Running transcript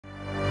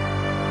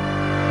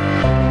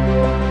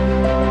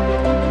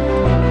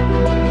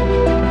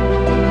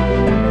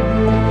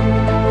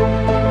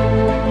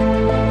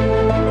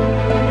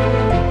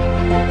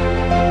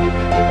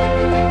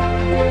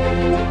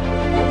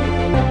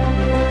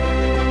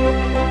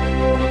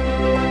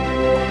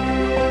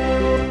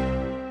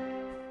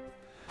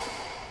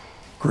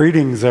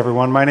Greetings,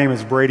 everyone. My name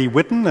is Brady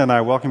Whitton, and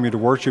I welcome you to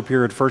worship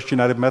here at First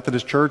United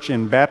Methodist Church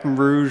in Baton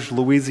Rouge,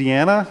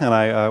 Louisiana. And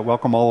I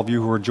welcome all of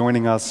you who are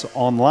joining us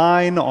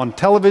online, on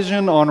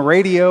television, on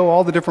radio,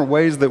 all the different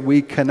ways that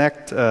we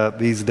connect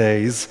these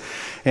days.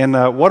 And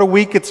what a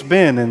week it's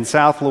been in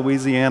South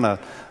Louisiana.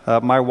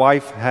 My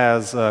wife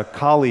has a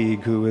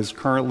colleague who is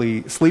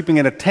currently sleeping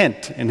in a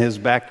tent in his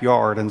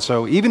backyard. And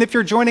so even if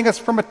you're joining us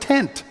from a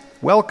tent,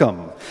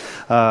 welcome.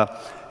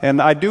 And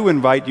I do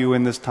invite you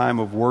in this time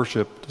of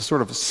worship to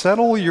sort of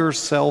settle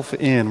yourself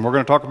in. We're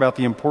going to talk about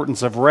the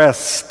importance of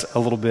rest a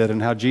little bit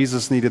and how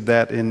Jesus needed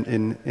that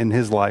in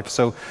his life.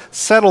 So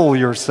settle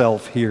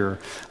yourself here.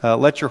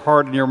 Let your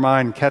heart and your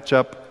mind catch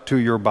up to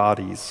your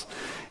bodies.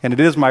 And it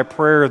is my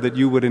prayer that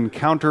you would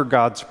encounter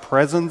God's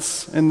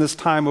presence in this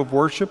time of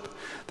worship,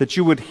 that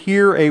you would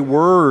hear a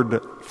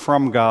word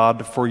from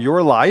God for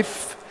your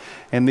life,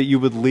 and that you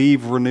would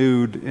leave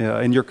renewed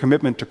in your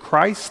commitment to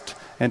Christ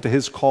and to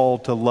his call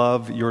to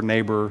love your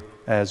neighbor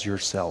as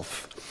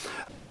yourself.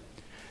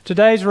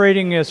 Today's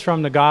reading is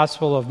from the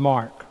Gospel of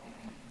Mark.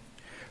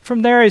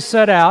 From there he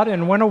set out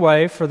and went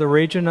away for the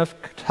region of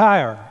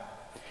Tyre.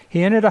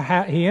 He entered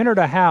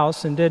a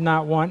house and did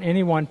not want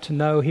anyone to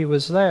know he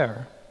was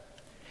there.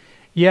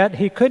 Yet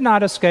he could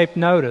not escape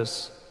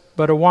notice,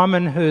 but a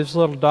woman whose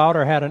little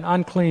daughter had an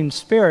unclean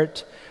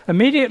spirit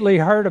immediately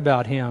heard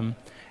about him,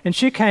 and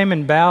she came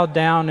and bowed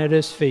down at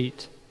his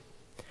feet.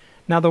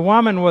 Now the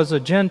woman was a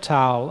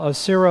Gentile of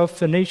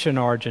Syro-Phoenician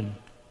origin.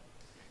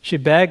 She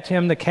begged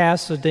him to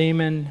cast the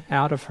demon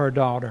out of her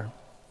daughter.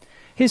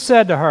 He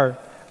said to her,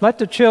 "Let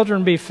the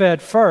children be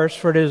fed first,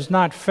 for it is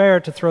not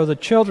fair to throw the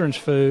children's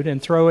food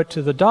and throw it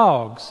to the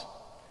dogs."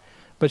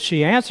 But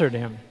she answered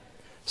him,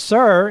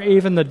 "Sir,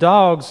 even the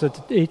dogs under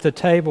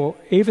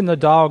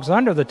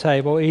the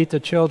table eat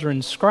the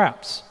children's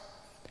scraps."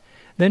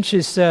 Then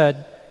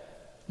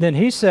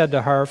he said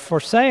to her, "For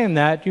saying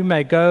that, you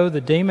may go,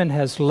 the demon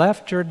has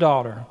left your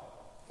daughter."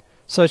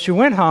 So she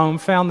went home,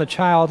 found the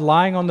child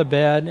lying on the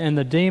bed, and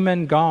the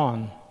demon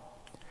gone.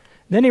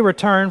 Then he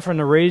returned from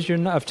the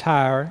region of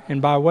Tyre,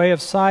 and by way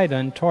of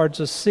Sidon towards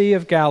the Sea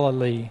of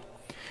Galilee,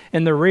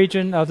 in the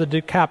region of the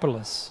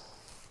Decapolis.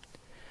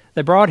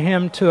 They brought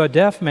him to a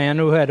deaf man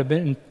who had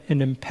been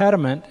an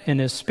impediment in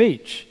his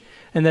speech,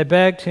 and they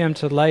begged him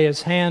to lay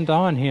his hand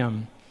on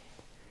him.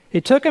 He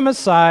took him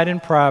aside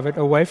in private,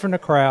 away from the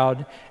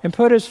crowd, and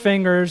put his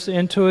fingers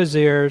into his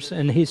ears,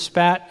 and he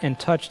spat and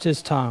touched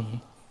his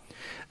tongue.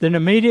 Then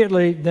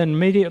immediately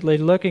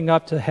looking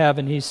up to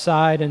heaven, he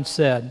sighed and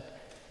said,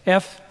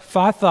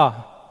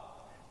 "Ephphatha,"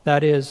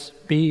 that is,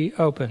 "be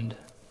opened."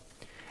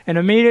 And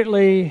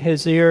immediately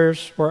his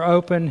ears were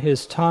opened,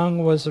 his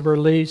tongue was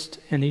released,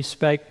 and he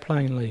spake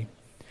plainly.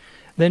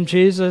 Then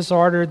Jesus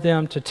ordered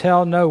them to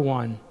tell no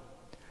one.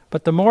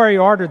 But the more he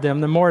ordered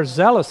them, the more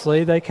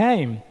zealously they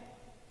came.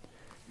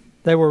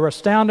 They were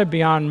astounded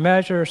beyond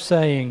measure,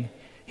 saying,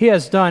 "He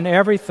has done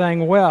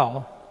everything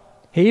well.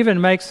 He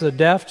even makes the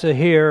deaf to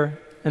hear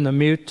and the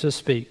mute to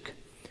speak."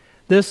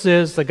 This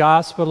is the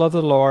gospel of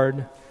the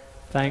Lord.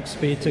 Thanks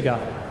be to God.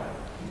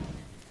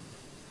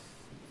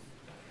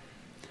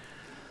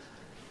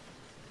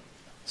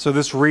 So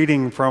this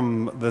reading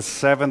from the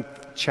 7th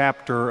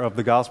chapter of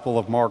the Gospel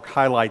of Mark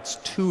highlights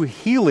two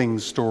healing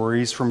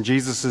stories from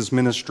Jesus'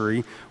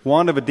 ministry,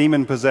 one of a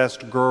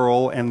demon-possessed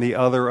girl and the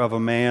other of a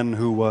man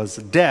who was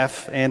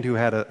deaf and who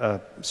had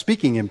a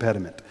speaking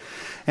impediment.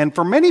 And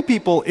for many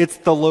people, it's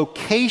the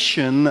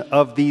location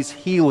of these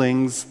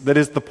healings that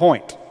is the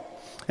point.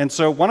 And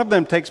so one of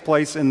them takes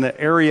place in the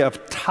area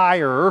of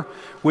Tyre,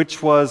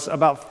 which was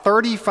about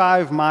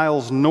 35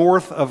 miles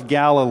north of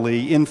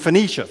Galilee in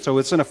Phoenicia. So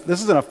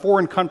this is in a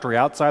foreign country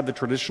outside the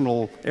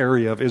traditional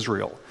area of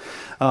Israel.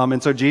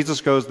 And so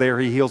Jesus goes there,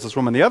 he heals this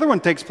woman. The other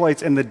one takes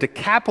place in the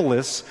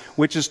Decapolis,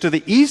 which is to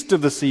the east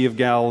of the Sea of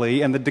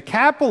Galilee. And the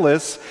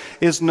Decapolis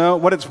is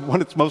what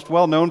it's most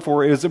well known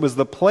for is it was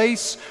the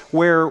place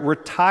where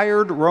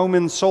retired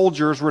Roman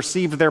soldiers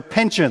received their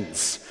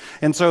pensions.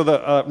 And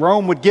so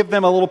Rome would give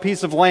them a little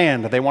piece of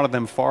land. They wanted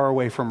them far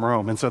away from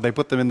Rome, and so they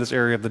put them in this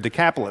area of the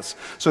Decapolis.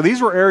 So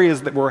these were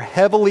areas that were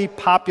heavily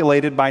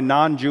populated by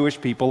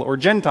non-Jewish people or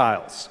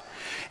Gentiles.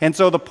 And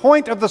so the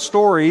point of the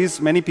stories,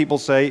 many people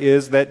say,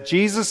 is that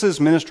Jesus'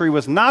 ministry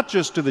was not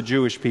just to the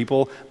Jewish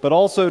people, but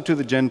also to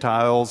the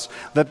Gentiles,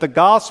 that the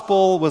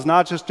gospel was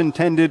not just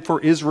intended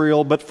for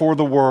Israel, but for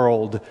the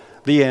world.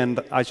 The end.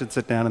 I should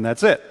sit down and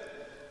that's it.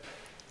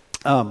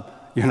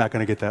 You're not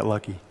going to get that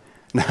lucky.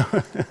 No.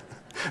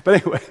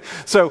 But anyway,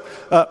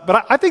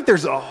 but I think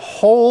there's a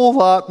whole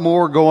lot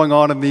more going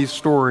on in these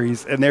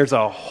stories, and there's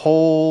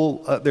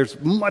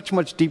much,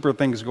 much deeper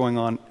things going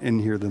on in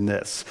here than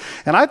this.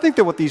 And I think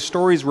that what these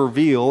stories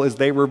reveal is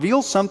they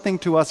reveal something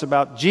to us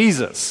about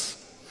Jesus,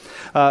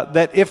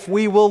 that if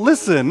we will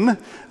listen,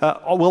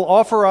 will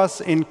offer us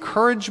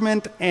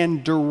encouragement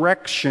and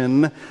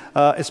direction,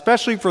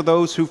 especially for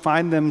those who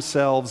find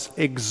themselves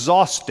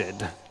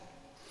exhausted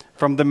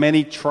from the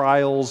many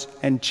trials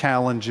and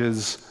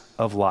challenges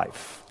of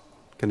life.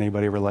 Can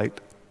anybody relate?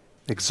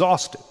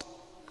 Exhausted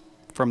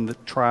from the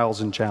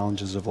trials and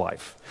challenges of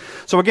life.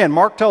 So again,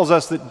 Mark tells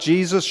us that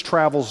Jesus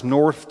travels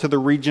north to the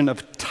region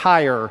of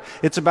Tyre.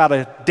 It's about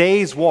a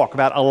day's walk,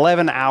 about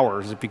 11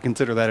 hours, if you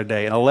consider that a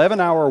day, an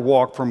 11-hour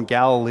walk from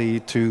Galilee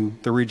to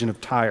the region of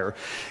Tyre.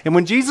 And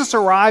when Jesus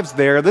arrives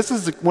there, this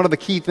is one of the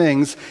key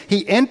things,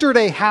 he entered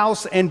a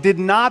house and did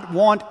not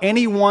want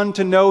anyone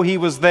to know he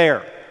was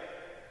there.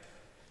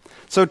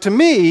 So to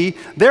me,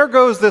 there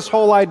goes this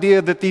whole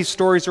idea that these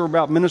stories are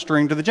about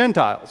ministering to the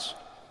Gentiles.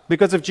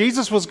 Because if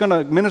Jesus was going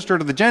to minister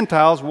to the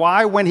Gentiles,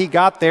 why, when he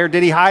got there,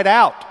 did he hide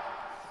out?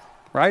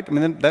 Right? I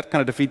mean, that kind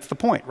of defeats the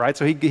point, right?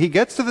 So he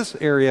gets to this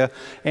area,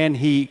 and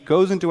he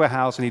goes into a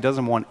house, and he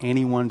doesn't want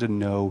anyone to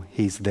know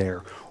he's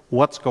there.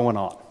 What's going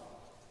on?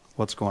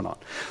 What's going on?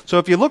 So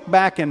if you look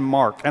back in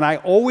Mark, and I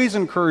always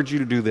encourage you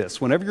to do this,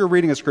 whenever you're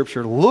reading a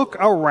scripture, look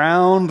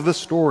around the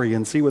story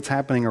and see what's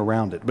happening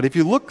around it. But if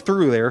you look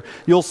through there,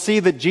 you'll see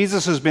that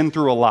Jesus has been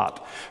through a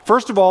lot.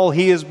 First of all,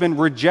 he has been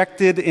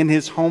rejected in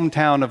his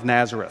hometown of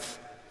Nazareth.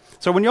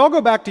 So when you all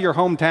go back to your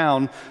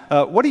hometown,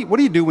 what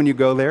do you do when you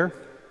go there?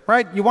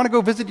 Right? You want to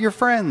go visit your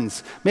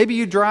friends. Maybe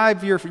you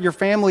drive your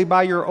family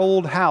by your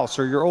old house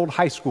or your old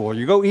high school, or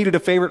you go eat at a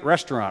favorite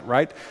restaurant,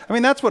 right? I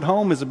mean, that's what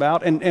home is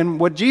about. And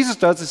what Jesus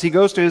does is he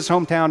goes to his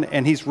hometown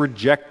and he's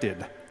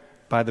rejected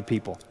by the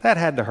people. That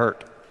had to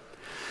hurt.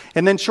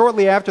 And then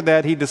shortly after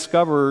that, he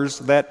discovers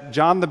that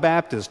John the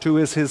Baptist, who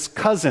is his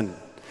cousin,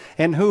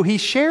 and who he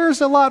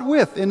shares a lot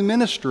with in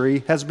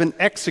ministry, has been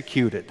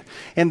executed.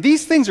 And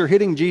these things are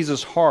hitting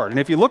Jesus hard. And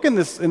if you look in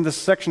this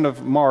section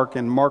of Mark,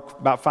 in Mark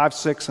about 5,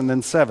 6, and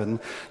then 7,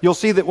 you'll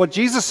see that what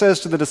Jesus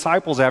says to the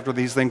disciples after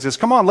these things is,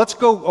 come on, let's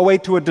go away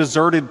to a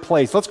deserted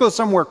place. Let's go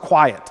somewhere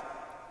quiet.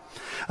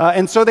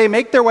 And so they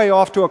make their way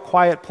off to a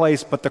quiet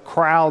place, but the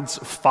crowds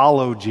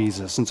follow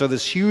Jesus. And so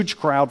this huge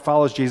crowd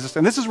follows Jesus.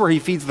 And this is where he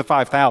feeds the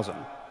 5,000,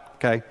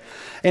 okay?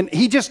 And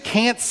he just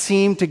can't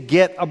seem to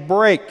get a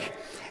break.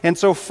 And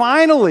so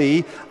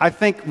finally, I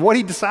think what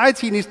he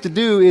decides he needs to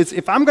do is,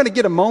 if I'm going to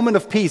get a moment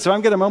of peace, if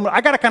I'm going to get a moment, I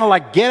got to kind of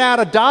like get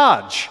out of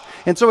Dodge.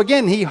 And so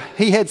again, he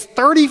heads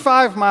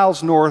 35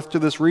 miles north to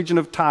this region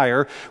of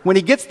Tyre. When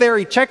he gets there,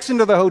 he checks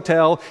into the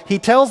hotel. He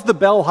tells the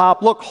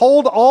bellhop, look,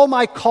 hold all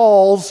my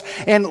calls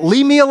and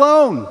leave me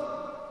alone.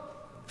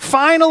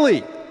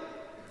 Finally,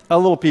 a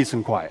little peace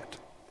and quiet,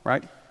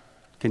 right?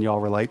 Can you all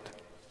relate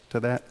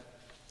to that?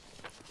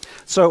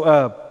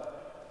 So,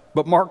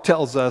 but Mark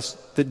tells us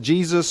that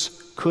Jesus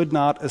could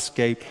not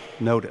escape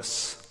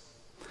notice.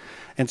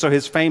 And so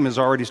his fame has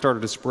already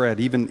started to spread,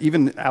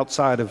 even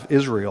outside of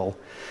Israel.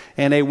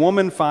 And a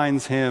woman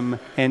finds him,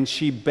 and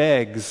she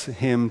begs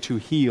him to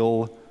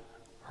heal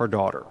her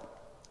daughter.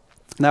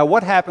 Now,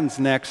 what happens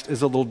next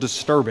is a little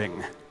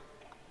disturbing.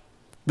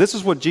 This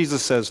is what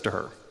Jesus says to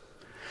her.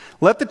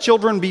 Let the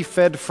children be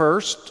fed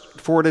first,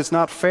 for it is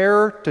not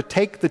fair to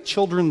take the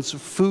children's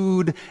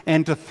food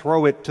and to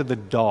throw it to the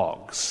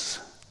dogs.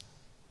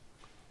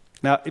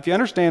 Now, if you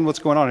understand what's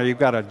going on here, you've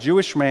got a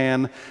Jewish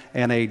man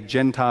and a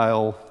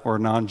Gentile or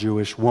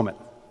non-Jewish woman.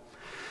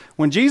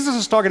 When Jesus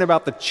is talking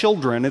about the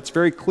children, it's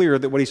very clear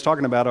that what he's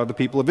talking about are the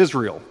people of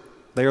Israel.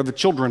 They are the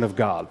children of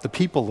God, the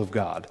people of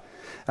God.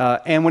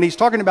 And when he's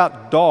talking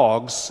about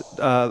dogs,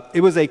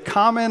 it was a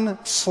common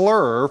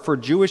slur for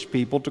Jewish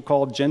people to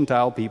call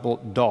Gentile people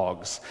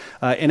dogs.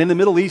 And in the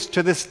Middle East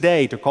to this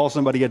day, to call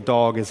somebody a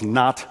dog is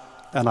not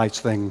a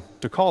nice thing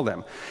to call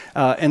them.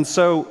 And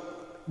so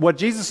what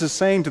Jesus is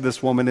saying to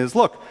this woman is,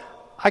 look,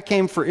 I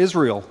came for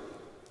Israel,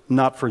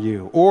 not for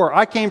you. Or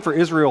I came for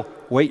Israel,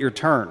 wait your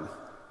turn.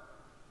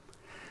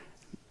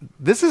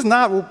 This is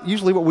not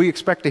usually what we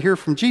expect to hear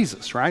from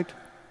Jesus, right?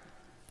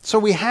 So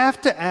we have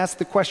to ask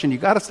the question, you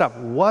got to stop,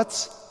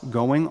 what's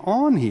going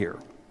on here?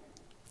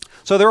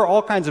 So there are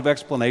all kinds of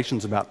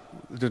explanations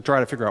to try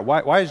to figure out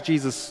why is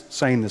Jesus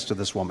saying this to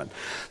this woman.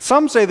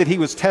 Some say that he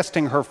was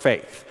testing her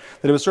faith,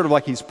 that it was sort of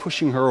like he's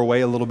pushing her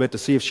away a little bit to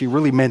see if she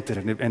really meant it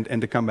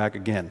and to come back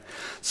again.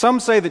 Some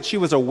say that she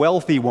was a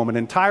wealthy woman,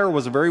 and Tyre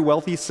was a very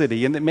wealthy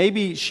city, and that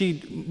maybe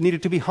she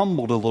needed to be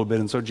humbled a little bit,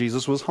 and so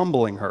Jesus was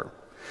humbling her.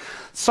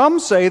 Some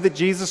say that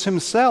Jesus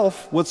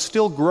himself was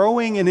still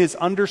growing in his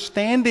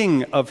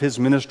understanding of his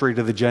ministry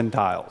to the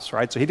Gentiles,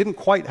 right? So he didn't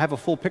quite have a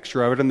full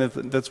picture of it, and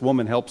this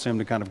woman helps him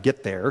to kind of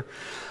get there.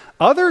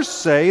 Others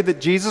say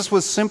that Jesus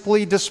was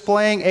simply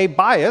displaying a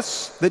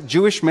bias that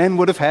Jewish men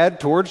would have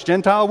had towards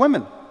Gentile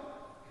women.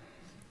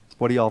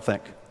 What do y'all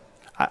think?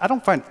 I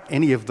don't find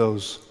any of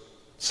those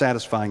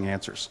satisfying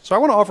answers. So I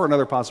want to offer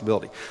another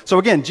possibility. So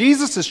again,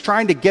 Jesus is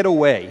trying to get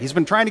away. He's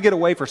been trying to get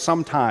away for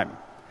some time.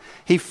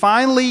 He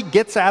finally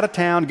gets out of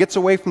town, gets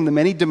away from the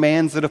many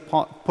demands that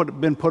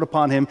have been put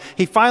upon him.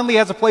 He finally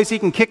has a place he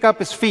can kick up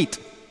his feet.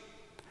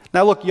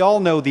 Now look, y'all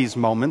know these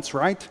moments,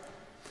 right?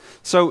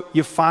 So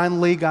you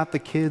finally got the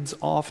kids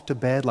off to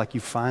bed, like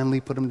you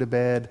finally put them to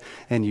bed,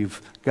 and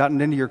you've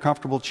gotten into your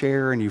comfortable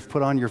chair and you've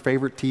put on your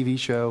favorite TV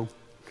show.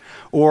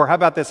 Or how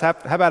about this? How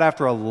about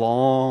after a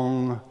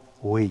long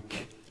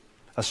week,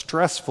 a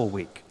stressful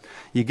week?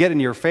 You get in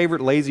your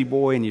favorite lazy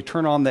boy and you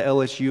turn on the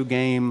LSU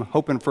game,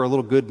 hoping for a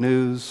little good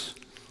news.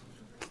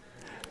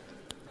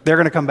 They're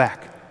going to come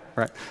back.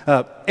 right?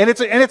 And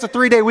it's a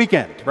 3-day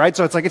weekend, right?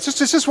 So it's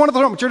just one of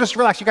those moments. You're just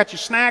relaxed. You got your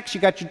snacks,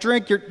 you got your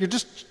drink.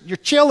 You're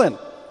chilling.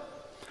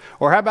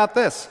 Or how about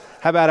this?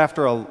 How about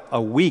after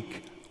a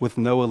week with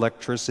no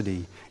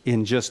electricity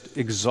in just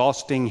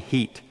exhausting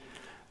heat,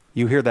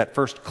 you hear that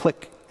first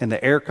click and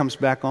the air comes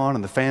back on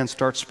and the fan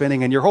starts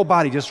spinning and your whole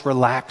body just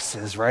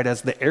relaxes, right,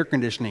 as the air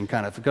conditioning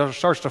kind of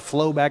starts to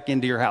flow back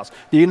into your house.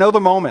 Do you know the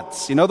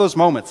moments? You know those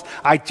moments?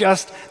 I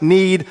just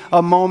need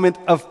a moment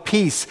of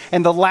peace.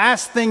 And the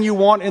last thing you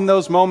want in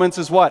those moments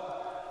is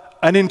what?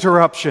 An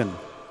interruption.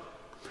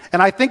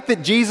 And I think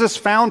that Jesus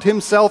found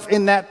himself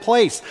in that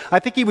place. I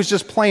think he was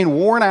just plain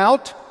worn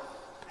out,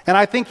 and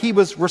I think he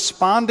was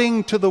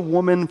responding to the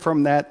woman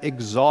from that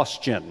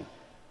exhaustion.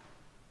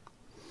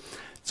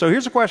 So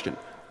here's a question.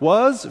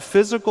 Was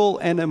physical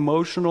and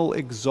emotional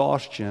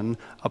exhaustion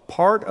a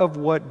part of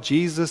what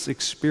Jesus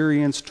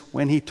experienced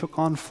when he took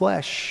on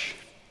flesh?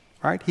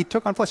 Right? He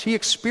took on flesh. He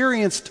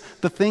experienced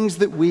the things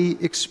that we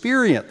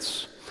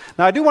experience.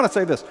 Now, I do want to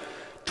say this.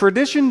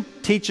 Tradition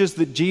teaches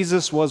that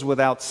Jesus was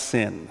without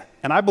sin,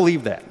 and I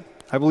believe that.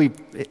 I believe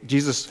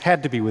Jesus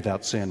had to be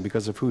without sin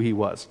because of who he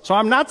was. So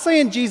I'm not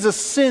saying Jesus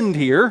sinned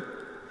here,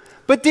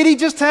 but did he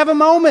just have a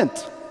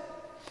moment?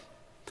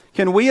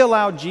 Can we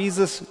allow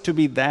Jesus to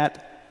be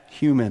that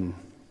human?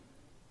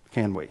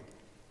 Can we?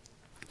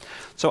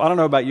 So I don't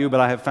know about you, but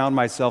I have found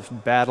myself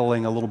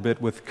battling a little bit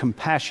with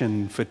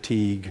compassion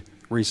fatigue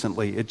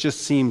recently. It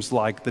just seems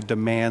like the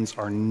demands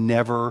are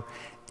never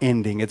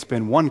ending. It's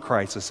been one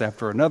crisis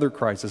after another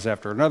crisis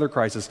after another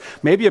crisis.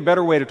 Maybe a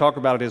better way to talk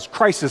about it is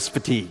crisis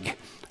fatigue.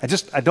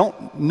 I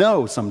don't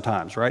know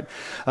sometimes, right?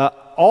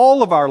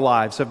 All of our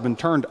lives have been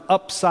turned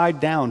upside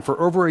down for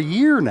over a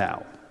year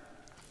now.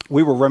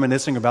 We were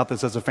reminiscing about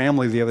this as a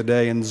family the other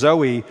day, and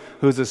Zoe,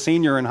 who's a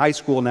senior in high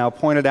school now,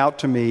 pointed out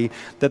to me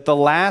that the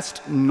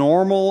last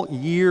normal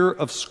year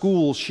of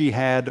school she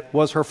had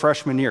was her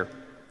freshman year.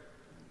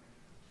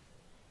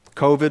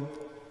 COVID,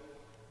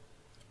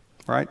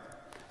 right?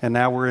 And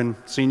now we're in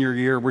senior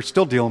year. We're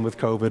still dealing with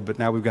COVID, but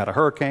now we've got a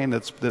hurricane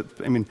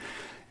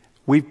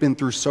we've been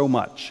through so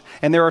much.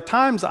 And there are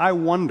times I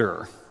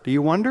wonder, do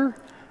you wonder,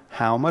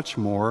 how much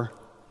more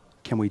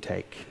can we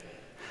take?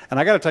 And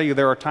I got to tell you,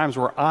 there are times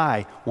where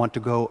I want to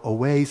go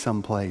away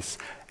someplace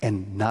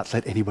and not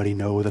let anybody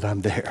know that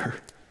I'm there.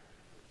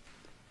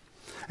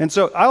 And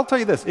so I'll tell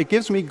you this, it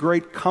gives me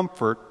great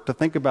comfort to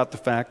think about the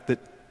fact that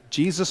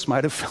Jesus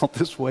might have felt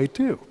this way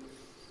too,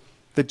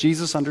 that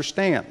Jesus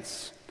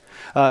understands.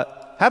 How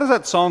does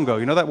that song go?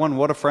 You know that one,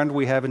 What a Friend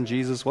We Have in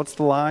Jesus? What's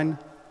the line?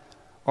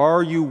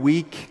 Are you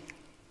weak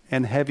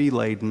and heavy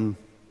laden,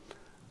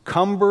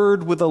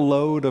 cumbered with a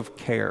load of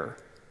care?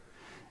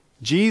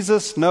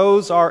 Jesus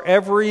knows our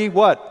every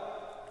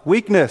what?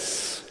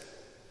 Weakness.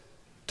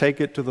 Take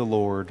it to the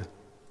Lord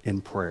in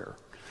prayer.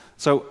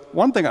 So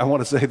one thing I want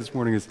to say this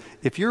morning is,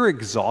 if you're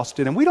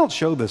exhausted, and we don't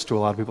show this to a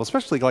lot of people,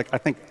 especially I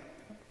think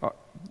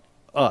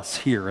us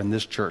here in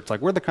this church,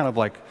 we're the kind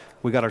of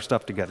we got our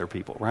stuff together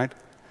people, right?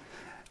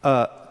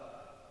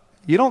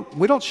 We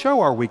don't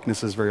show our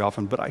weaknesses very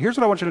often, but here's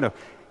what I want you to know.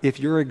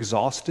 If you're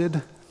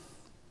exhausted,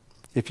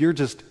 if you're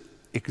just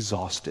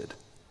exhausted,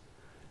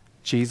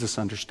 Jesus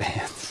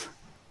understands.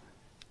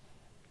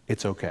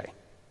 It's okay.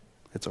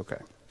 It's okay.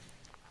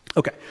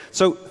 Okay,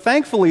 so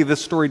thankfully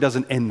this story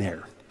doesn't end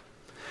there.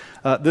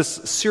 This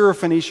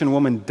Syrophoenician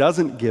woman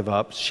doesn't give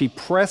up. She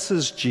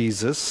presses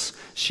Jesus.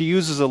 She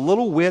uses a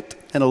little wit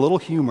and a little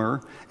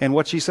humor. And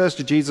what she says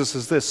to Jesus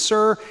is this: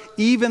 "Sir,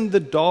 even the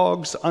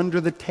dogs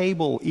under the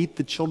table eat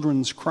the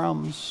children's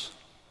crumbs."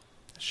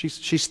 She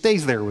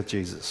stays there with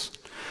Jesus.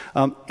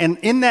 And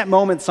in that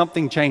moment,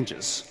 something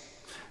changes.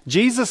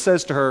 Jesus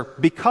says to her,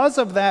 "Because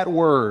of that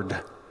word,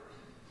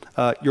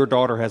 your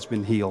daughter has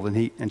been healed."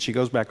 And she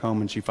goes back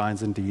home and she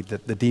finds indeed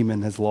that the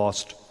demon has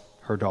lost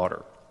her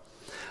daughter.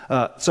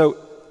 So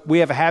we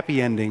have a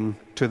happy ending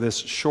to this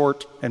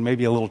short and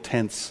maybe a little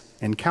tense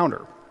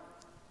encounter.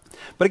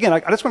 But again, I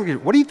just want to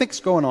get, what do you think is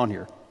going on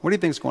here? What do you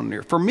think is going on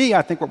here? For me,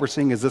 I think what we're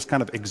seeing is this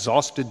kind of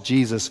exhausted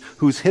Jesus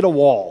who's hit a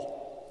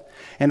wall.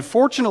 And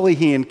fortunately,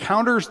 he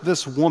encounters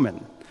this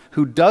woman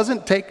who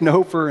doesn't take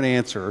no for an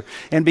answer.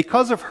 And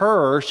because of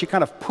her, she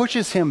kind of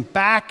pushes him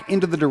back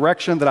into the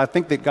direction that I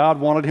think that God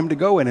wanted him to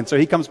go in. And so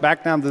he comes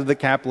back down to the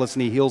Decapolis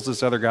and he heals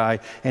this other guy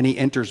and he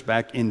enters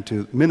back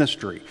into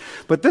ministry.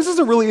 But this is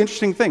a really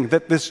interesting thing,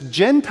 that this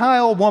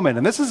Gentile woman,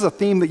 and this is a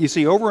theme that you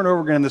see over and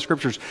over again in the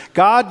scriptures,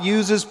 God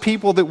uses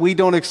people that we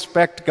don't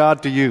expect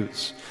God to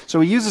use. So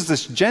he uses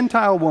this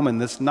Gentile woman,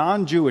 this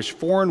non-Jewish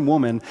foreign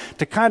woman,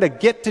 to kind of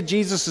get to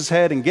Jesus'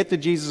 head and get to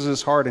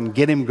Jesus' heart and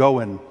get him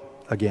going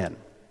again.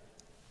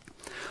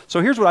 So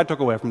here's what I took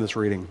away from this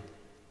reading.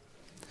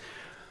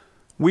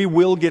 We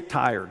will get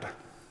tired.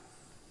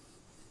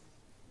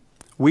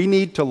 We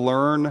need to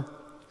learn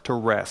to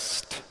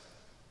rest.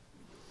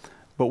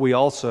 But we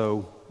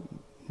also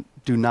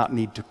do not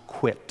need to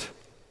quit.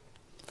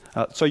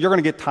 So you're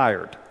going to get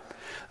tired.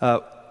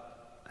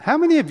 How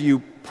many of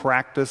you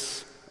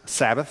practice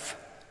Sabbath?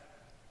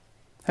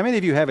 How many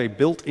of you have a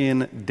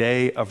built-in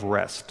day of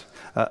rest?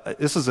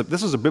 This is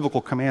a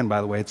biblical command, by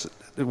the way.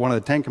 one of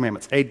the 10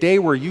 commandments, a day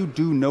where you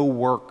do no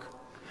work.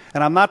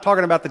 And I'm not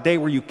talking about the day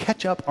where you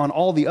catch up on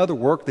all the other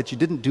work that you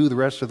didn't do the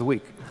rest of the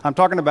week. I'm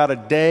talking about a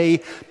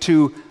day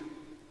to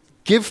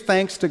give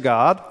thanks to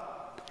God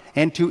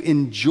and to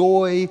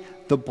enjoy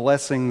the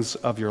blessings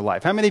of your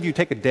life. How many of you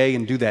take a day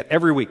and do that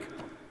every week?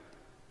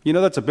 You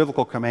know that's a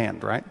biblical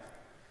command, right?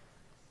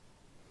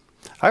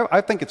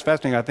 I think it's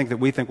fascinating. I think that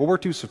we think, well, we're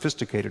too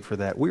sophisticated for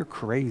that. We're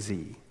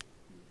crazy,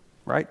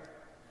 right?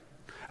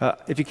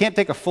 If you can't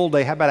take a full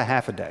day, how about a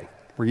half a day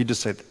where you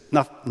just say,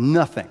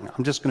 nothing.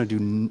 I'm just going to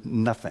do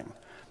nothing.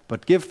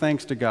 But give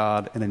thanks to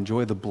God and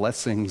enjoy the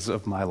blessings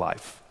of my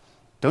life.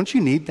 Don't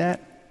you need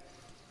that?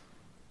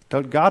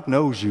 God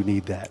knows you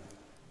need that.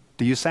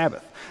 Do you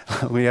Sabbath?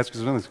 Let me ask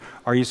you something.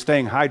 Are you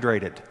staying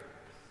hydrated?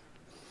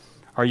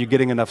 Are you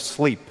getting enough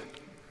sleep?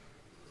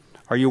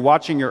 Are you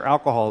watching your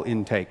alcohol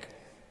intake?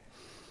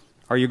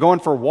 Are you going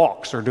for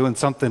walks or doing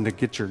something to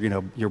get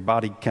your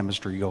body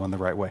chemistry going the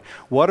right way?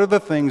 What are the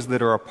things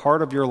that are a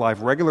part of your life,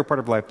 regular part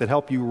of life, that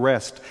help you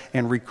rest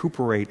and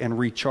recuperate and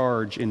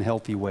recharge in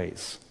healthy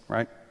ways,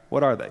 right?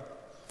 What are they?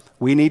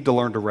 We need to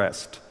learn to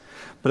rest.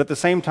 But at the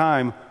same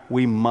time,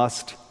 we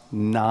must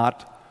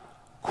not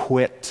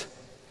quit.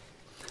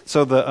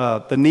 So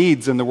the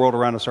needs in the world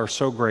around us are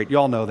so great. You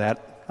all know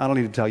that. I don't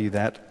need to tell you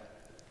that.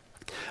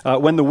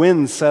 When the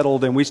winds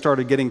settled and we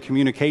started getting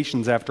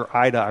communications after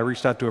Ida, I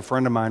reached out to a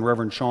friend of mine,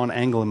 Reverend Sean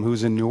Anglem,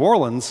 who's in New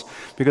Orleans,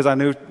 because I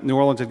knew New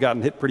Orleans had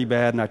gotten hit pretty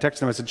bad. And I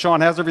texted him. I said,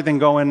 Sean, how's everything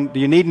going? Do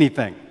you need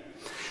anything?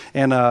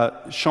 And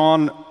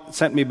Sean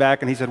sent me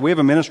back and he said, we have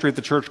a ministry at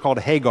the church called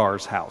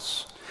Hagar's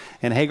House.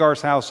 And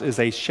Hagar's House is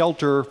a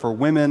shelter for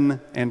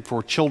women and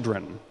for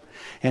children.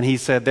 And he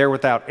said they're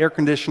without air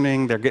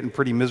conditioning, they're getting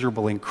pretty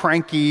miserable and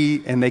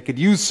cranky, and they could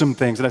use some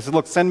things. And I said,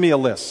 look, send me a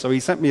list. So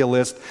he sent me a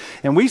list,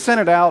 and we sent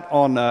it out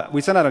on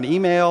an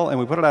email, and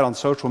we put it out on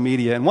social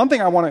media. And one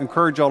thing I want to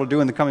encourage y'all to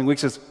do in the coming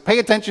weeks is pay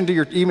attention to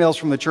your emails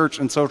from the church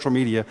and social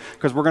media,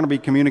 because we're going to be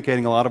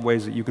communicating a lot of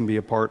ways that you can be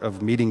a part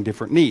of meeting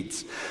different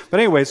needs.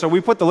 But anyway, so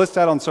we put the list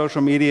out on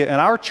social media, and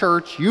our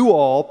church, you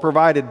all,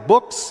 provided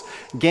books,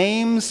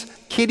 games,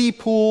 kiddie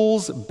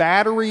pools,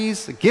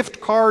 batteries,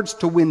 gift cards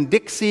to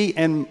Winn-Dixie,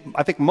 and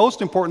I think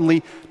most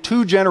importantly,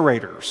 2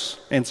 generators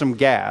and some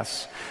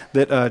gas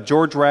that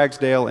George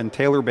Ragsdale and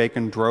Taylor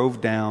Bacon drove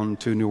down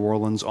to New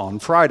Orleans on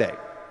Friday.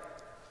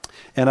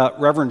 And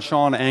Reverend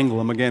Sean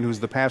Anglem, again,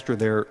 who's the pastor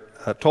there,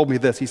 told me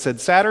this. He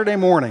said, Saturday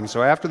morning,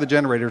 so after the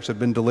generators had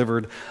been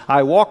delivered,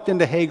 I walked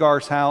into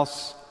Hagar's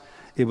house.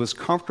 It was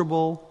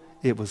comfortable.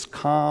 It was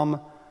calm.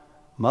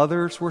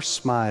 Mothers were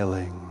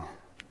smiling.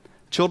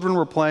 Children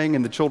were playing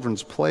in the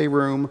children's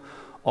playroom,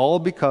 all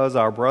because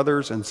our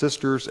brothers and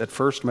sisters at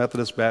First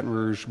Methodist Baton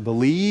Rouge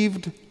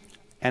believed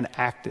and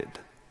acted.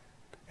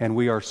 And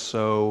we are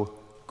so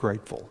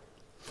grateful.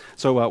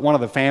 So one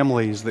of the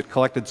families that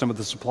collected some of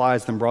the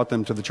supplies and brought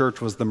them to the church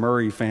was the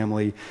Murray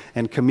family.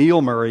 And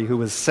Camille Murray, who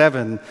was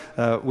 7,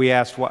 we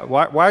asked,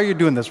 why are you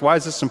doing this? Why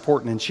is this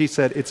important? And she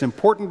said, it's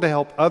important to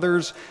help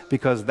others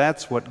because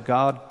that's what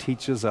God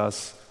teaches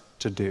us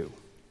to do.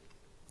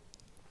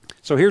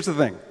 So here's the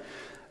thing.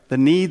 The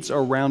needs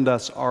around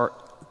us are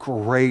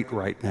great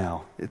right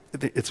now.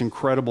 It's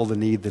incredible, the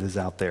need that is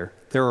out there.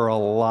 There are a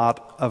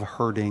lot of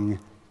hurting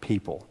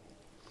people.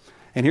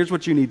 And here's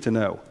what you need to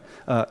know.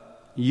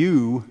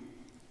 You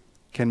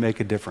can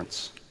make a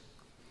difference.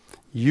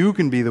 You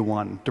can be the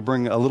one to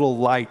bring a little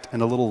light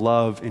and a little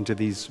love into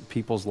these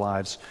people's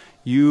lives.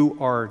 You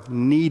are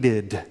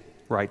needed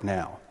right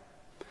now.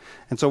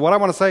 And so what I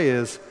want to say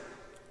is,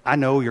 I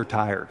know you're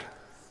tired.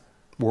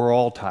 We're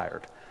all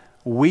tired.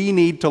 We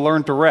need to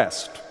learn to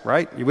rest,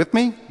 right? You with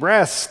me?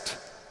 Rest.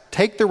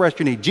 Take the rest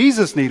you need.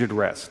 Jesus needed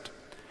rest.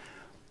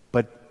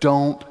 But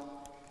don't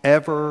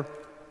ever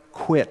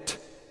quit,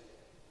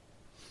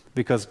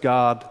 because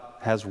God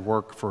has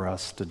work for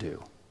us to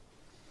do.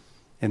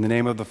 In the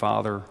name of the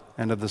Father,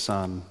 and of the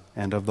Son,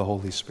 and of the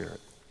Holy Spirit.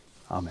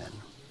 Amen.